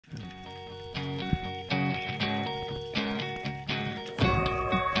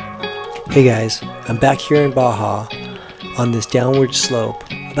Hey guys, I'm back here in Baja on this downward slope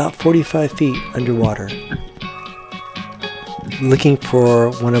about 45 feet underwater, looking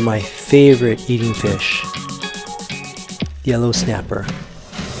for one of my favorite eating fish, yellow snapper.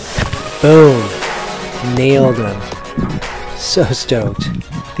 Boom! Nailed him. So stoked.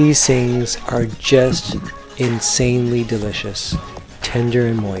 These things are just insanely delicious, tender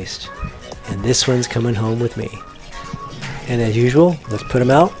and moist, and this one's coming home with me. And as usual, let's put him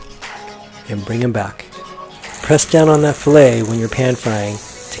out and bring him back. Press down on that fillet when you're pan frying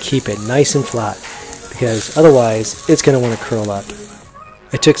to keep it nice and flat, because otherwise it's going to want to curl up.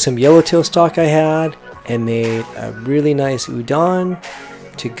 I took some yellowtail stock I had and made a really nice udon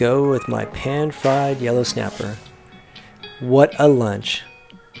to go with my pan fried yellow snapper. What a lunch.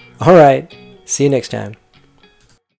 Alright, see you next time.